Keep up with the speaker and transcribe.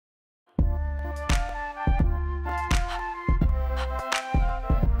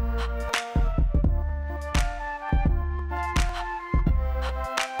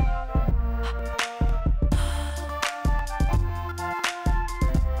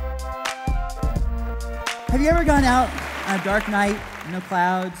Have you ever gone out on a dark night, no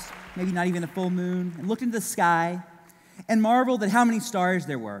clouds, maybe not even a full moon, and looked into the sky and marveled at how many stars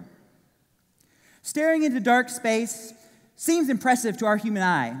there were? Staring into dark space seems impressive to our human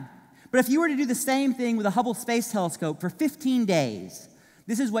eye, but if you were to do the same thing with a Hubble Space Telescope for 15 days,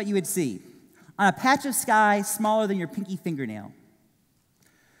 this is what you would see on a patch of sky smaller than your pinky fingernail.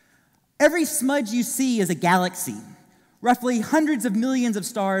 Every smudge you see is a galaxy, roughly hundreds of millions of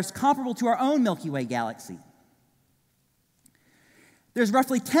stars comparable to our own Milky Way galaxy. There's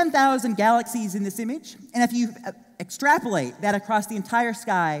roughly 10,000 galaxies in this image, and if you extrapolate that across the entire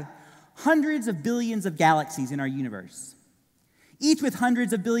sky, hundreds of billions of galaxies in our universe, each with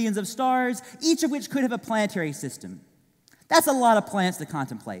hundreds of billions of stars, each of which could have a planetary system. That's a lot of planets to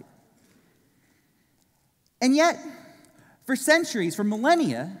contemplate. And yet, for centuries, for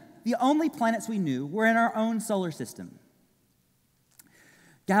millennia, the only planets we knew were in our own solar system.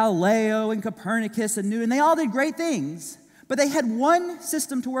 Galileo and Copernicus and Newton, they all did great things, but they had one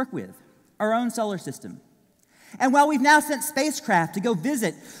system to work with, our own solar system. And while we've now sent spacecraft to go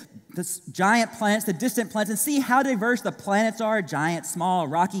visit the giant planets, the distant planets, and see how diverse the planets are, giant, small,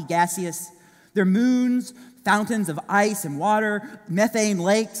 rocky, gaseous, their moons, fountains of ice and water, methane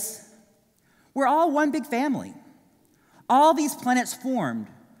lakes, we're all one big family. All these planets formed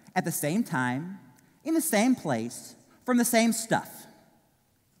at the same time, in the same place, from the same stuff.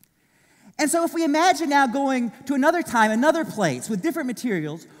 And so if we imagine now going to another time, another place, with different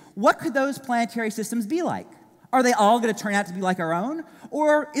materials, what could those planetary systems be like? Are they all going to turn out to be like our own?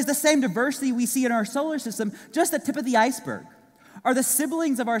 Or is the same diversity we see in our solar system just the tip of the iceberg? Are the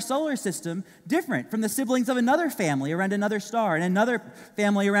siblings of our solar system different from the siblings of another family around another star and another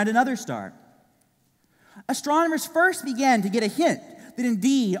family around another star? Astronomers first began to get a hint that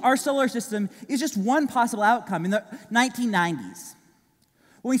indeed our solar system is just one possible outcome in the 1990s,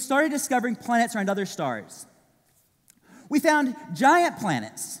 when we started discovering planets around other stars. We found giant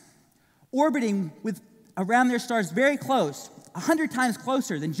planets orbiting around their stars very close, 100 times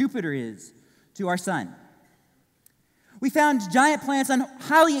closer than Jupiter is to our sun. We found giant planets on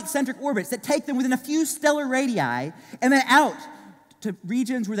highly eccentric orbits that take them within a few stellar radii and then out to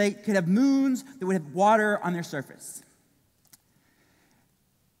regions where they could have moons that would have water on their surface.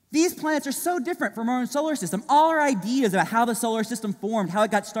 These planets are so different from our own solar system. All our ideas about how the solar system formed, how it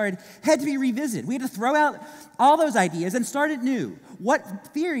got started, had to be revisited. We had to throw out all those ideas and start anew. What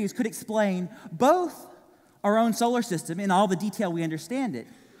theories could explain both our own solar system in all the detail we understand it,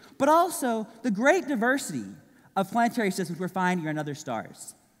 but also the great diversity of planetary systems we're finding on other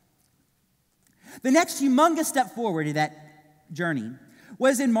stars? The next humongous step forward in that journey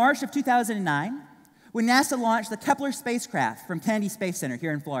was in March of 2009, when NASA launched the Kepler spacecraft from Kennedy Space Center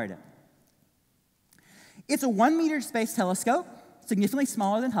here in Florida. It's a 1-meter space telescope, significantly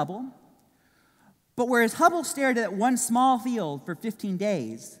smaller than Hubble, but whereas Hubble stared at one small field for 15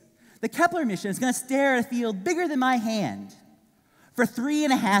 days, the Kepler mission is going to stare at a field bigger than my hand for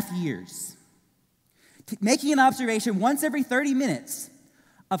 3.5 years, making an observation once every 30 minutes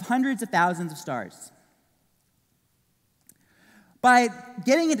of hundreds of thousands of stars. By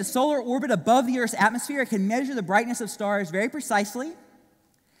getting into solar orbit above the Earth's atmosphere, it can measure the brightness of stars very precisely,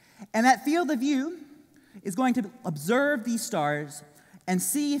 and that field of view is going to observe these stars and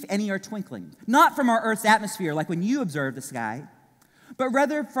see if any are twinkling, not from our Earth's atmosphere like when you observe the sky, but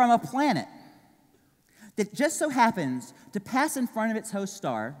rather from a planet that just so happens to pass in front of its host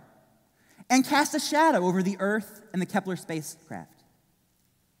star and cast a shadow over the Earth and the Kepler spacecraft.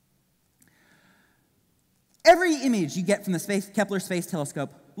 Every image you get from the Kepler Space Telescope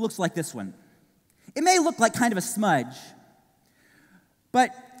looks like this one. It may look like kind of a smudge,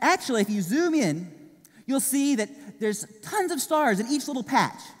 but actually, if you zoom in, you'll see that there's tons of stars in each little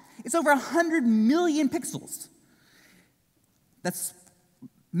patch. It's over 100 million pixels. That's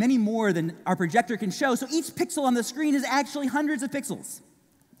many more than our projector can show, so each pixel on the screen is actually hundreds of pixels.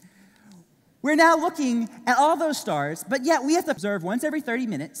 We're now looking at all those stars, but yet we have to observe once every 30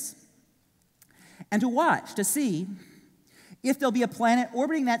 minutes and to watch to see if there'll be a planet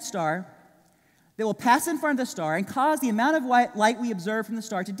orbiting that star that will pass in front of the star and cause the amount of light we observe from the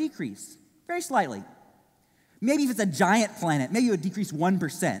star to decrease very slightly. Maybe if it's a giant planet, maybe it would decrease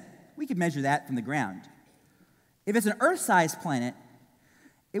 1%. We could measure that from the ground. If it's an Earth-sized planet,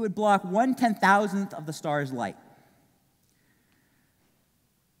 it would block 1/10,000th of the star's light.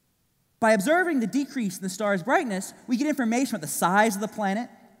 By observing the decrease in the star's brightness, we get information about the size of the planet,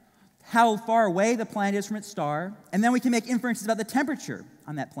 how far away the planet is from its star, and then we can make inferences about the temperature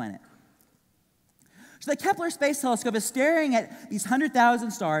on that planet. So the Kepler Space Telescope is staring at these 100,000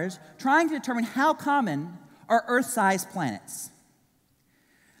 stars, trying to determine how common are Earth-sized planets.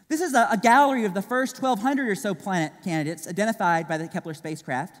 This is a gallery of the first 1,200 or so planet candidates identified by the Kepler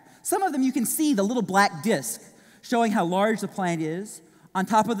spacecraft. Some of them you can see the little black disk showing how large the planet is on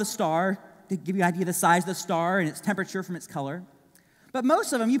top of the star to give you an idea of the size of the star and its temperature from its color. But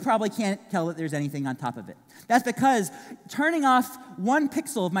most of them, you probably can't tell that there's anything on top of it. That's because turning off 1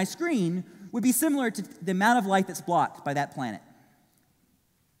 pixel of my screen would be similar to the amount of light that's blocked by that planet.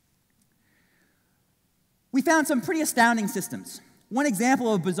 We found some pretty astounding systems. One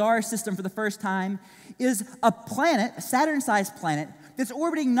example of a bizarre system for the first time is a planet, a Saturn-sized planet, that's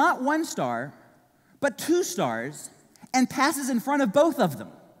orbiting not 1 star, but 2 stars, and passes in front of both of them.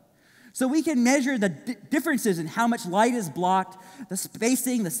 So we can measure the differences in how much light is blocked, the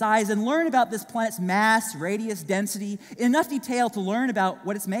spacing, the size, and learn about this planet's mass, radius, density, in enough detail to learn about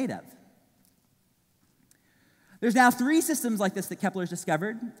what it's made of. There's now 3 systems like this that Kepler's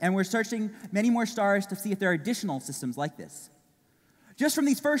discovered, and we're searching many more stars to see if there are additional systems like this. Just from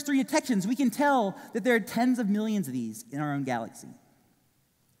these first 3 detections, we can tell that there are tens of millions of these in our own galaxy.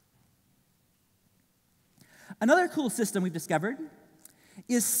 Another cool system we've discovered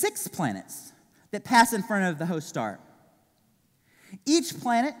is 6 planets that pass in front of the host star. Each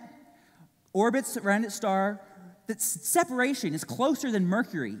planet orbits around its star that's separation is closer than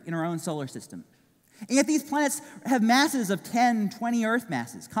Mercury in our own solar system. And yet these planets have masses of 10, 20 Earth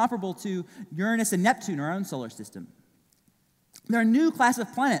masses, comparable to Uranus and Neptune in our own solar system. There are a new class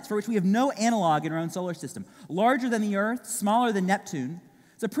of planets for which we have no analog in our own solar system. Larger than the Earth, smaller than Neptune.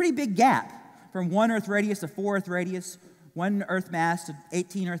 It's a pretty big gap from 1 Earth radius to 4 Earth radius, 1 Earth mass to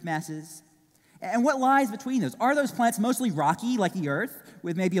 18 Earth masses. And what lies between those? Are those planets mostly rocky, like the Earth,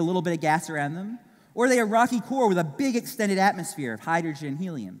 with maybe a little bit of gas around them? Or are they a rocky core with a big extended atmosphere of hydrogen and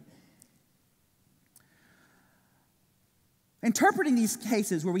helium? Interpreting these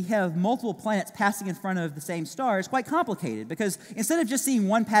cases where we have multiple planets passing in front of the same star is quite complicated because instead of just seeing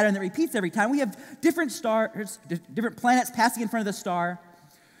one pattern that repeats every time, we have different stars, different planets passing in front of the star,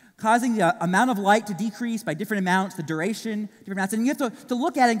 causing the amount of light to decrease by different amounts, the duration, different amounts. And you have to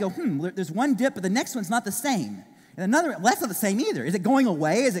look at it and go, there's one dip, but the next one's not the same. And another, well, that's not the same either. Is it going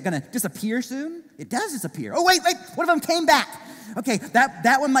away? Is it going to disappear soon? It does disappear. Oh, wait, one of them came back. Okay,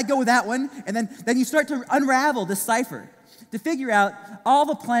 that one might go with that one. And then you start to unravel this cipher to figure out all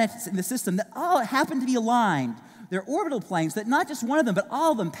the planets in the system that all happen to be aligned. They're orbital planes that not just one of them, but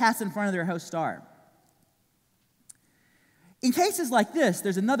all of them pass in front of their host star. In cases like this,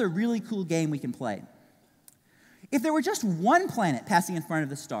 there's another really cool game we can play. If there were just one planet passing in front of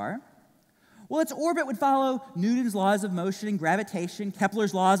the star, well, its orbit would follow Newton's laws of motion and gravitation,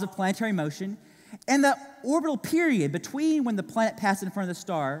 Kepler's laws of planetary motion, and the orbital period between when the planet passed in front of the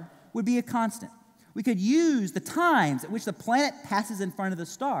star would be a constant. We could use the times at which the planet passes in front of the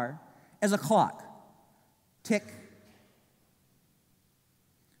star as a clock. Tick.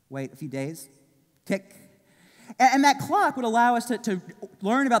 Wait a few days. Tick. And that clock would allow us to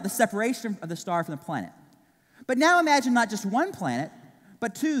learn about the separation of the star from the planet. But now imagine not just one planet,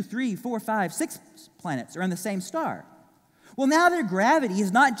 but 2, 3, 4, 5, 6 planets around the same star. Well, now their gravity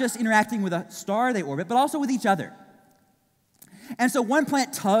is not just interacting with a star they orbit, but also with each other. And so one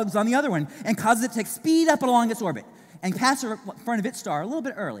planet tugs on the other one and causes it to speed up along its orbit and pass in front of its star a little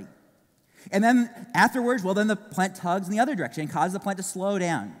bit early. And then afterwards, well, then the planet tugs in the other direction and causes the planet to slow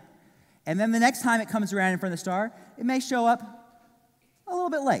down. And then the next time it comes around in front of the star, it may show up a little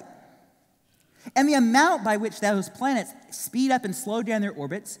bit late. And the amount by which those planets speed up and slow down their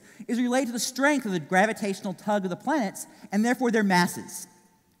orbits is related to the strength of the gravitational tug of the planets and therefore their masses.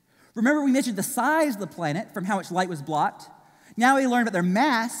 Remember, we mentioned the size of the planet from how much light was blocked. Now we learn about their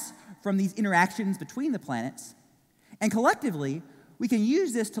mass from these interactions between the planets. And collectively, we can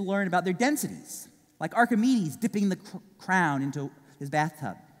use this to learn about their densities, like Archimedes dipping the crown into his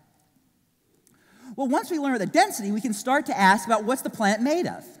bathtub. Well, once we learn about the density, we can start to ask about what's the planet made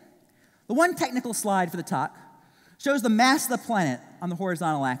of. The one technical slide for the talk shows the mass of the planet on the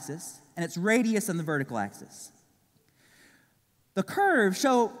horizontal axis and its radius on the vertical axis. The curves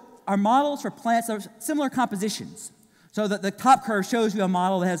show our models for planets of similar compositions. So that the top curve shows you a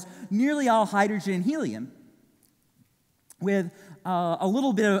model that has nearly all hydrogen and helium with a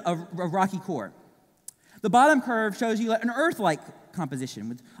little bit of a rocky core. The bottom curve shows you an Earth-like composition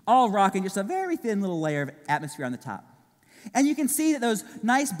with all rock and just a very thin little layer of atmosphere on the top. And you can see that those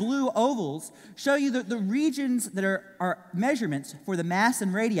nice blue ovals show you the regions that are measurements for the mass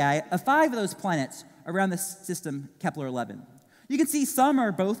and radii of 5 of those planets around the system Kepler 11. You can see some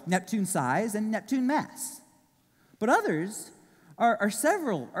are both Neptune size and Neptune mass. But others are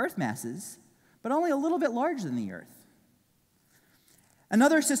several Earth masses, but only a little bit larger than the Earth.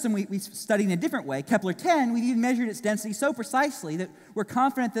 Another system we studied in a different way, Kepler-10, we've even measured its density so precisely that we're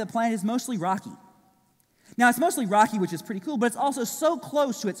confident that the planet is mostly rocky. Now, it's mostly rocky, which is pretty cool, but it's also so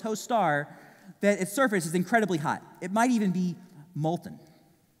close to its host star that its surface is incredibly hot. It might even be molten.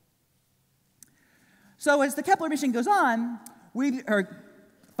 So as the Kepler mission goes on, we are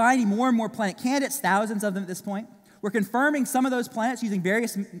finding more and more planet candidates, thousands of them at this point. We're confirming some of those planets using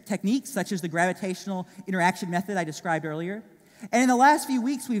various techniques, such as the gravitational interaction method I described earlier. And in the last few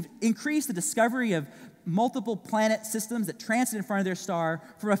weeks, we've increased the discovery of multiple planet systems that transit in front of their star,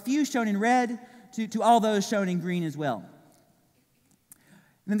 from a few shown in red to all those shown in green as well.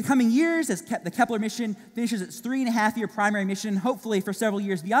 In the coming years, as the Kepler mission finishes its 3.5-year primary mission, hopefully for several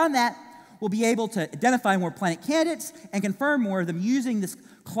years beyond that, we'll be able to identify more planet candidates and confirm more of them using this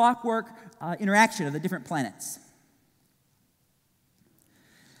clockwork interaction of the different planets.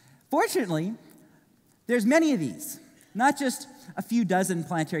 Fortunately, there's many of these, not just a few dozen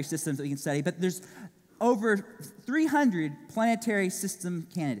planetary systems that we can study, but there's over 300 planetary system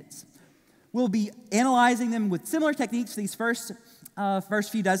candidates. We'll be analyzing them with similar techniques to these first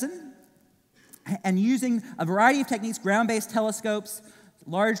few dozen, and using a variety of techniques, ground-based telescopes.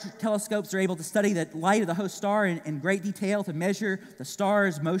 Large telescopes are able to study the light of the host star in great detail to measure the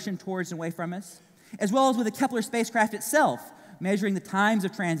star's motion towards and away from us, as well as with the Kepler spacecraft itself, measuring the times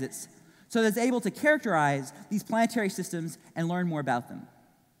of transits, so that it's able to characterize these planetary systems and learn more about them.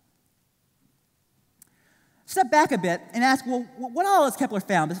 Step back a bit and ask, well, what all has Kepler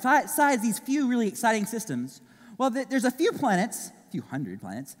found besides these few really exciting systems? Well, there's a few planets, a few hundred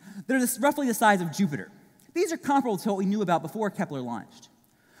planets, that are roughly the size of Jupiter. These are comparable to what we knew about before Kepler launched.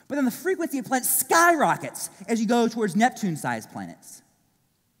 But then the frequency of planets skyrockets as you go towards Neptune-sized planets.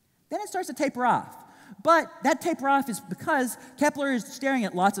 Then it starts to taper off. But that taper off is because Kepler is staring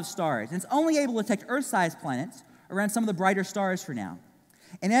at lots of stars, and it's only able to detect Earth-sized planets around some of the brighter stars for now.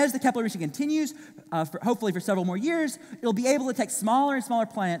 And as the Kepler mission continues, hopefully for several more years, it'll be able to detect smaller and smaller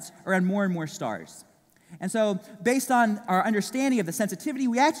planets around more and more stars. And so, based on our understanding of the sensitivity,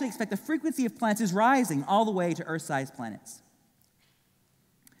 we actually expect the frequency of planets is rising all the way to Earth-sized planets.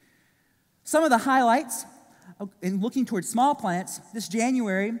 Some of the highlights in looking towards small planets, this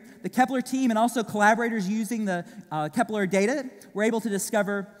January, the Kepler team and also collaborators using the Kepler data were able to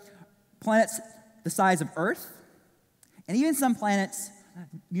discover planets the size of Earth, and even some planets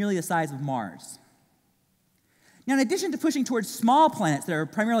nearly the size of Mars. Now, in addition to pushing towards small planets that are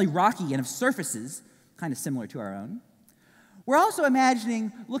primarily rocky and have surfaces kind of similar to our own, we're also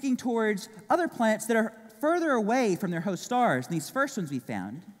imagining looking towards other planets that are further away from their host stars than these first ones we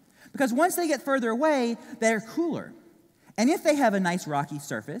found, because once they get further away, they're cooler. And if they have a nice rocky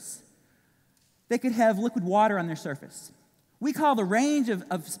surface, they could have liquid water on their surface. We call the range of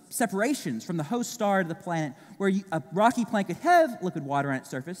separations from the host star to the planet where a rocky planet could have liquid water on its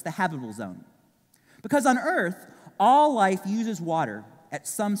surface, the habitable zone. Because on Earth, all life uses water at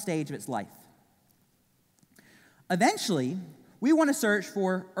some stage of its life. Eventually, we want to search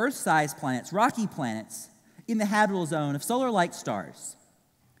for Earth-sized planets, rocky planets, in the habitable zone of solar-like stars.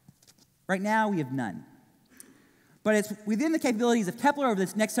 Right now, we have none. But it's within the capabilities of Kepler over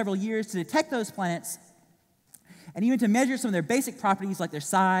the next several years to detect those planets and even to measure some of their basic properties like their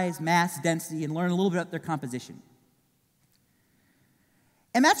size, mass, density, and learn a little bit about their composition.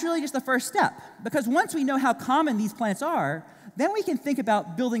 And that's really just the first step, because once we know how common these planets are, then we can think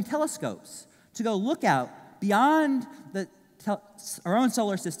about building telescopes to go look out beyond our own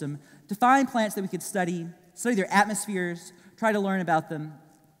solar system to find planets that we could study their atmospheres, try to learn about them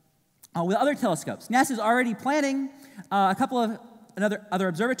with other telescopes. NASA's already planning a couple of other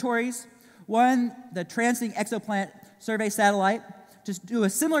observatories. One, the Transiting Exoplanet Survey Satellite, to do a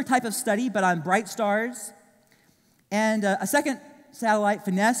similar type of study, but on bright stars. And a second satellite,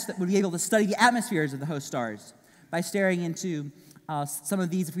 Finesse, that would be able to study the atmospheres of the host stars by staring into some of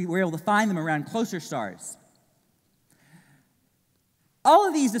these if we were able to find them around closer stars. All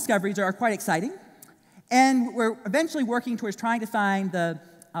of these discoveries are quite exciting, and we're eventually working towards trying to find the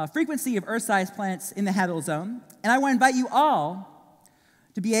frequency of Earth-sized planets in the habitable zone. And I want to invite you all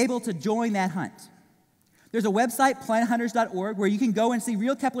to be able to join that hunt. There's a website, planethunters.org, where you can go and see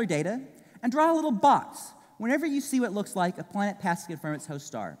real Kepler data and draw a little box whenever you see what looks like a planet passing in front of its host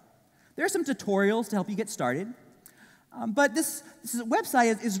star. There are some tutorials to help you get started, but this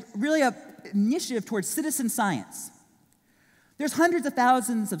website is really an initiative towards citizen science. There's hundreds of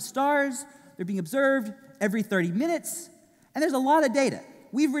thousands of stars. They're being observed every 30 minutes, and there's a lot of data.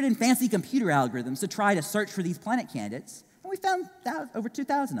 We've written fancy computer algorithms to try to search for these planet candidates, and we found over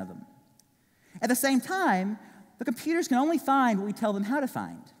 2,000 of them. At the same time, the computers can only find what we tell them how to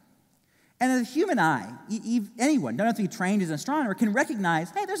find. And the human eye, anyone, don't have to be trained as an astronomer, can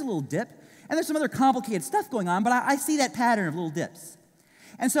recognize, hey, there's a little dip, and there's some other complicated stuff going on, but I see that pattern of little dips.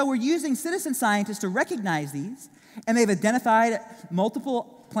 And so we're using citizen scientists to recognize these, and they've identified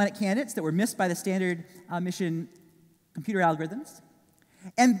multiple planet candidates that were missed by the standard mission computer algorithms.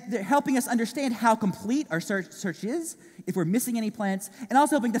 And they're helping us understand how complete our search is, if we're missing any planets, and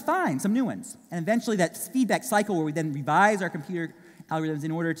also helping to find some new ones. And eventually that feedback cycle where we then revise our computer algorithms in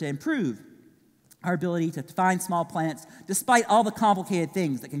order to improve our ability to find small planets, despite all the complicated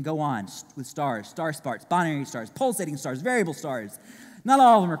things that can go on with stars, star sparks, binary stars, pulsating stars, variable stars. Not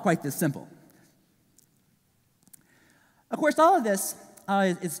all of them are quite this simple. Of course, all of this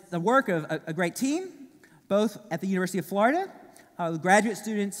is the work of a great team, both at the University of Florida, with graduate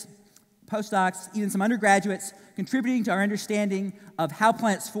students, postdocs, even some undergraduates, contributing to our understanding of how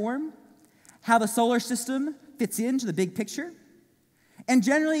planets form, how the solar system fits into the big picture, and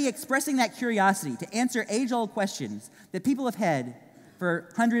generally expressing that curiosity to answer age-old questions that people have had for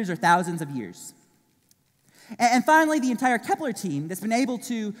hundreds or thousands of years. And finally, the entire Kepler team that's been able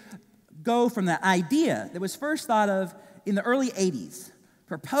to go from the idea that was first thought of in the early 80s,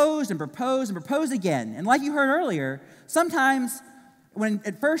 proposed and proposed and proposed again. And like you heard earlier, sometimes when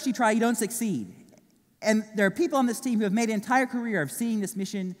at first you try, you don't succeed. And there are people on this team who have made an entire career of seeing this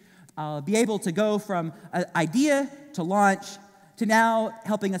mission be able to go from an idea to launch to now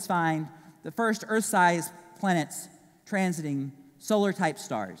helping us find the first Earth-sized planets transiting solar-type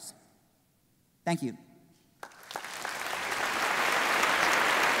stars. Thank you.